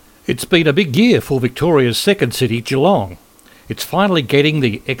It's been a big year for Victoria's second city, Geelong. It's finally getting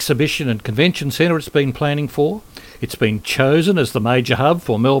the exhibition and convention centre it's been planning for. It's been chosen as the major hub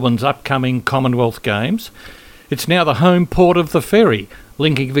for Melbourne's upcoming Commonwealth Games. It's now the home port of the ferry,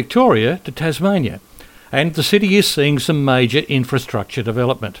 linking Victoria to Tasmania. And the city is seeing some major infrastructure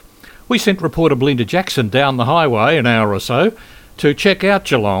development. We sent reporter Belinda Jackson down the highway an hour or so to check out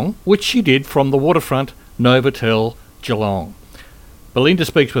Geelong, which she did from the waterfront Novotel Geelong. Belinda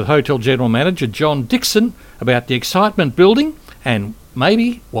speaks with Hotel General Manager John Dickson about the excitement building and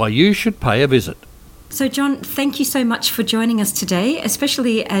maybe why you should pay a visit. So, John, thank you so much for joining us today,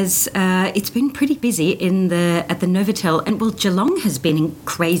 especially as it's been pretty busy at the Novotel. And, well, Geelong has been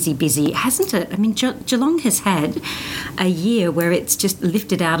crazy busy, hasn't it? I mean, Geelong has had a year where it's just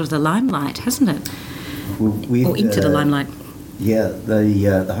lifted out of the limelight, hasn't it? Or into the limelight. Yeah,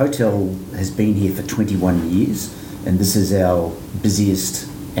 the hotel has been here for 21 years. And this is our busiest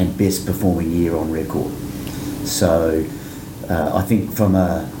and best performing year on record. So I think from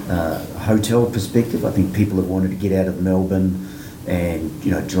a hotel perspective, I think people have wanted to get out of Melbourne, and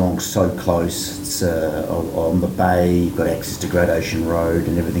Geelong's so close. It's on the bay, you've got access to Great Ocean Road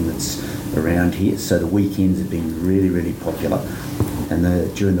and everything that's around here. So the weekends have been really, really popular.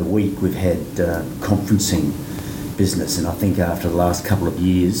 And during the week we've had conferencing business, and I think after the last couple of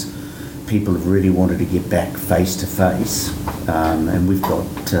years, people have really wanted to get back face to face, and we've got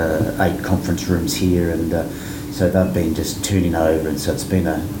 8 conference rooms here, and so they've been just turning over, and so it's been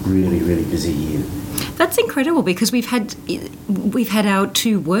a really, really busy year. That's incredible, because we've had our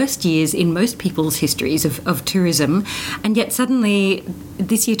 2 worst years in most people's histories of tourism, and yet suddenly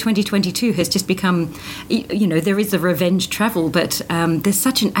this year 2022 has just become, there is a revenge travel, but there's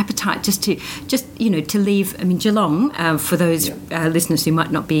such an appetite to leave. I mean, Geelong, for those listeners who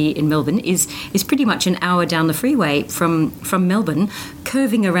might not be in Melbourne, is pretty much an hour down the freeway from Melbourne,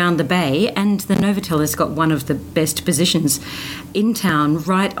 curving around the bay, and the Novotel has got one of the best positions in town,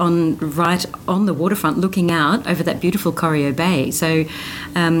 right on the waterfront, looking out over that beautiful Corio Bay. So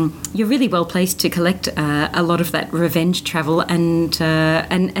you're really well placed to collect a lot of that revenge travel and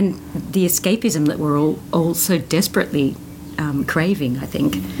the escapism that we're all so desperately craving, I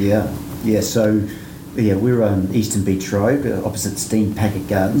think. So we're on Eastern Beach Road, opposite Steam Packet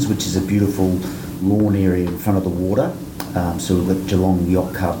Gardens, which is a beautiful lawn area in front of the water. So we've got Geelong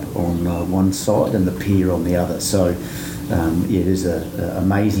Yacht Club on one side and the pier on the other. So it is an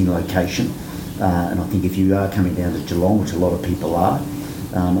amazing location. And I think if you are coming down to Geelong, which a lot of people are,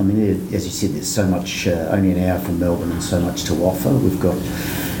 as you said, there's so much, only an hour from Melbourne, and so much to offer. We've got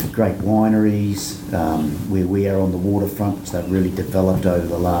great wineries where we are on the waterfront, which they've really developed over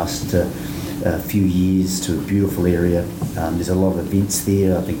the last few years to a beautiful area. There's a lot of events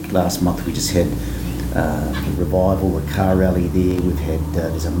there. I think last month we just had the revival, the car rally there. We've had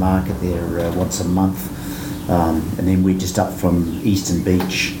there's a market there once a month. And then we're just up from Eastern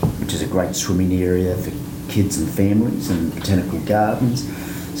Beach, which is a great swimming area for kids and families, and botanical gardens.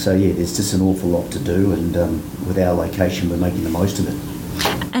 So there's just an awful lot to do, and with our location, we're making the most of it.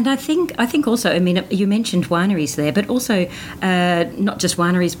 And I think also, you mentioned wineries there, but also not just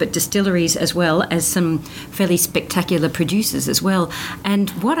wineries, but distilleries as well as some fairly spectacular producers as well. And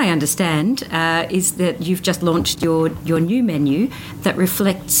what I understand is that you've just launched your new menu that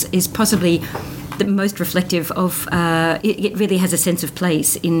is possibly the most reflective of. It really has a sense of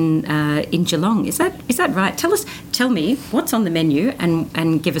place in Geelong. Is that right? Tell me what's on the menu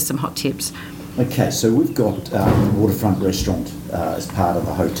and give us some hot tips. Okay, so we've got a waterfront restaurant as part of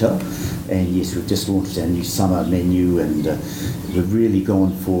the hotel, and yes, we've just launched our new summer menu, and we've really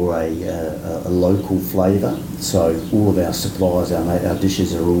gone for a local flavour. So all of our suppliers, our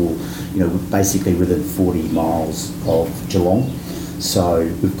dishes are all, basically within 40 miles of Geelong. So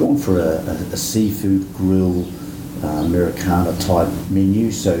we've gone for a seafood grill, Americana type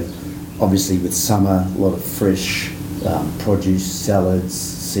menu. So obviously with summer, a lot of fresh produce, salads,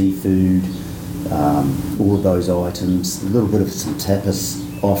 seafood, all of those items, a little bit of some tapas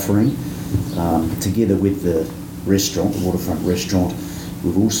offering. Together with the restaurant, the waterfront restaurant,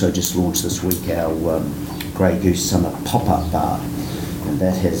 we've also just launched this week our Grey Goose Summer pop-up bar, and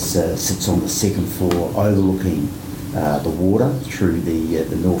that sits on the 2nd floor overlooking the water through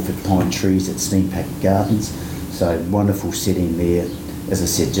the Norfolk pine trees at Steam Packet Gardens. So wonderful setting there. As I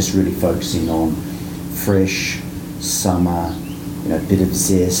said, just really focusing on fresh summer, bit of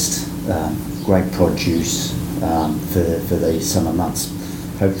zest, great produce for the summer months.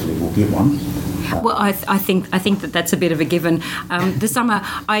 Hopefully we'll get one. Well, I think that that's a bit of a given. The summer,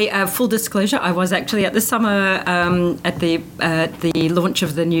 full disclosure, I was actually at the summer at the launch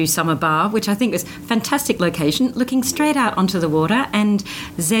of the new summer bar, which I think was fantastic location, looking straight out onto the water, and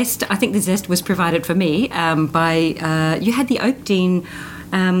zest. I think the zest was provided for me by you had the Oak Dean.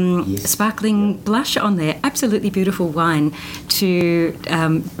 Yes. Sparkling blush on there, absolutely beautiful wine to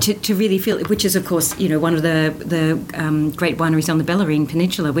really feel, which is of course one of the great wineries on the Bellarine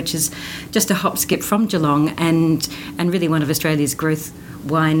Peninsula, which is just a hop skip from Geelong and really one of Australia's growth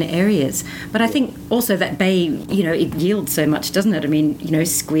wine areas. But I think also that bay, it yields so much, doesn't it? I mean,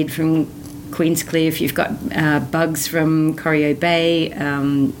 squid from Queenscliff, you've got bugs from Corio Bay,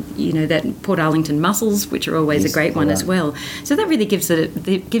 that Port Arlington mussels, which are always a great one as well. So that really gives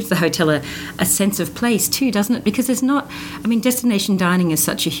the hotel a sense of place too, doesn't it? Because there's not, destination dining is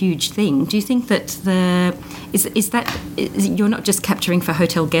such a huge thing. Do you think that you're not just capturing for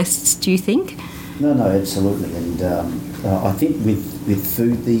hotel guests, do you think? No, absolutely. And I think with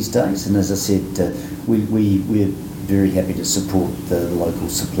food these days, and as I said, we're very happy to support the local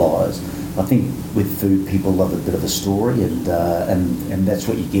suppliers. I think with food, people love a bit of a story, and that's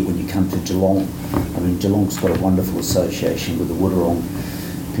what you get when you come to Geelong. Geelong's got a wonderful association with the Woodurong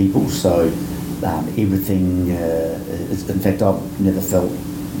people, so everything. In fact, I've never felt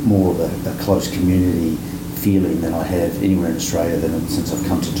more of a close community feeling than I have anywhere in Australia since I've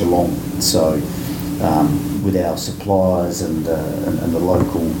come to Geelong. So with our suppliers and the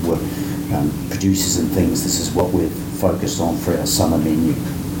local producers and things, this is what we've focused on for our summer menu.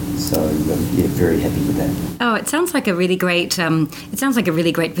 So very happy with that. Oh, it sounds like a really great.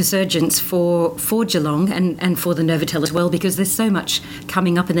 Resurgence for Geelong and for the Novotel as well, because there's so much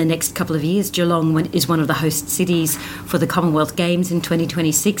coming up in the next couple of years. Geelong is one of the host cities for the Commonwealth Games in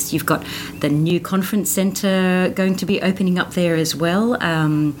 2026. You've got the new conference centre going to be opening up there as well.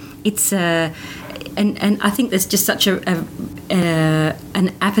 It's and I think there's just such an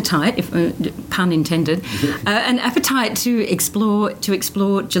appetite, if pun intended, an appetite to explore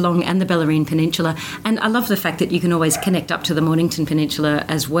Geelong and the Bellarine Peninsula. And I love the fact that you can always connect up to the Mornington Peninsula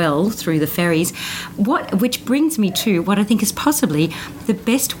as well through the ferries. Which brings me to what I think is possibly the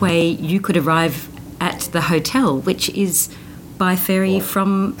best way you could arrive at the hotel, which is by ferry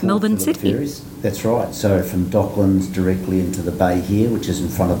from Melbourne City. Ferries. That's right. So from Docklands directly into the bay here, which is in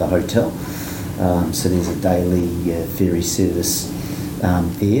front of the hotel. So there's a daily ferry service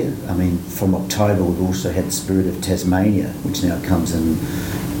there. From October we've also had the Spirit of Tasmania, which now comes in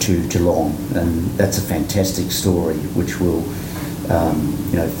to Geelong, and that's a fantastic story, which will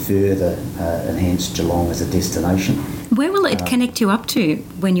further enhance Geelong as a destination. Where will it connect you up to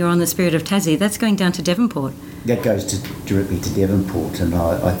when you're on the Spirit of Tassie? That's going down to Devonport. That goes directly to Devonport, and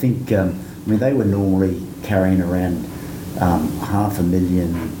I think they were normally carrying around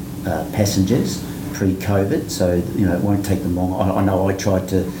 500,000 passengers pre-COVID, so it won't take them long. I know I tried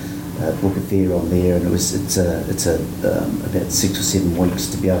to book a fare on there, and it's about 6 or 7 weeks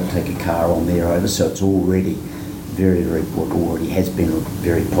to be able to take a car on there over. So it's already already has been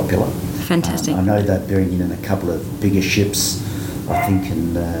very popular. Fantastic. I know they're bringing in a couple of bigger ships, I think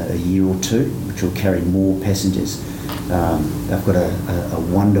in a year or two, which will carry more passengers. They've got a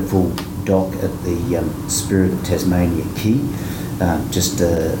wonderful dock at the Spirit of Tasmania Quay. Just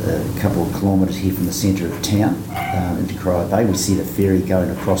a couple of kilometres here from the centre of town into Corio Bay. We see the ferry going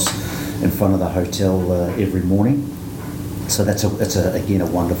across in front of the hotel every morning. So that's again a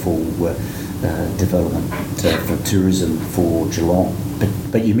wonderful development for tourism for Geelong.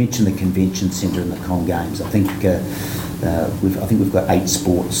 But you mentioned the convention centre and the Com Games. I think we've got 8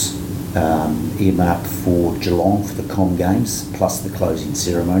 sports earmarked for Geelong for the Com Games, plus the closing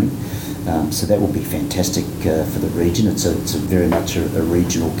ceremony. So that will be fantastic for the region. It's very much a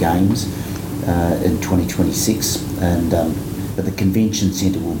regional games in 2026, but the convention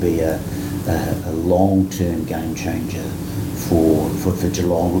centre will be a long-term game changer for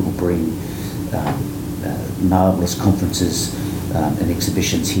Geelong. It will bring marvellous conferences and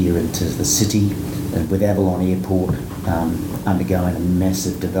exhibitions here into the city, and with Avalon Airport undergoing a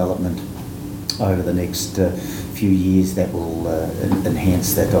massive development over the next few years, that will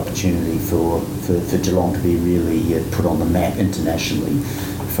enhance that opportunity for Geelong to be really put on the map internationally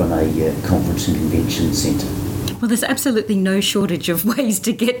from a conference and convention centre. Well, there's absolutely no shortage of ways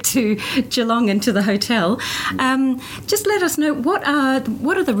to get to Geelong and to the hotel. Just let us know, what are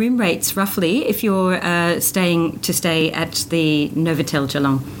the room rates roughly if you're stay at the Novotel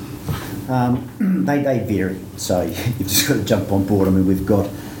Geelong? They vary, so you've just got to jump on board. We've got,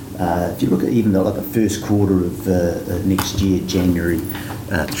 if you look at even the first quarter of next year, January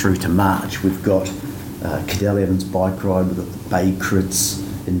through to March, we've got Cadell Evans bike ride, we've got the Bay Crits,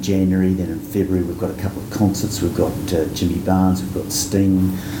 in January. Then in February we've got a couple of concerts. We've got Jimmy Barnes, we've got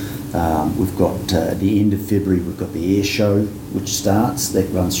Sting. We've got at the end of February we've got the air show which starts. That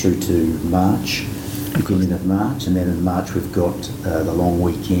runs through to March, beginning of March, and then in March we've got the long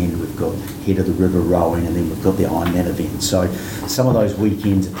weekend. We've got Head of the River rowing, and then we've got the Ironman event. So some of those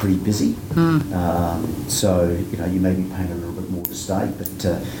weekends are pretty busy. So you may be paying a little bit more to stay, but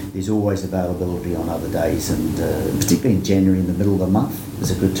there's always availability on other days, and particularly in January, in the middle of the month,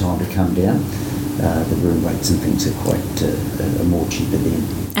 is a good time to come down. The room rates and things are quite are more cheaper then.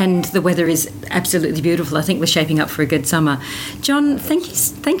 And the weather is absolutely beautiful. I think we're shaping up for a good summer. John, thank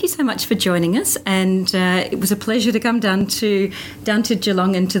you so much for joining us, and it was a pleasure to come down to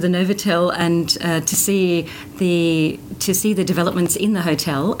Geelong and to the Novotel and to see the developments in the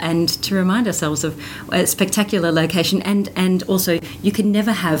hotel, and to remind ourselves of a spectacular location, and also you can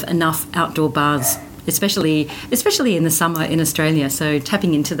never have enough outdoor bars, especially in the summer in Australia. So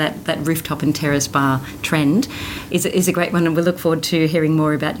tapping into that rooftop and terrace bar trend is a great one, and we look forward to hearing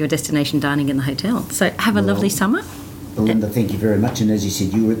more about your destination dining in the hotel. So have a lovely summer. Belinda, thank you very much. And as you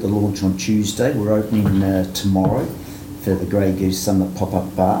said, you were at the launch on Tuesday. We're opening tomorrow for the Grey Goose Summer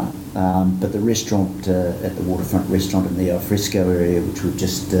pop-up bar. But the restaurant at the Waterfront restaurant in the alfresco area, which we've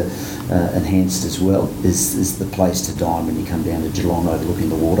just enhanced as well, is the place to dine when you come down to Geelong overlooking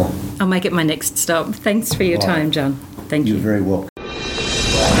the water. I'll make it my next stop. Thanks for your time, John. Thank you. You're very welcome.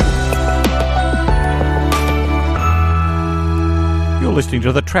 You're listening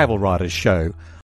to The Travel Writers Show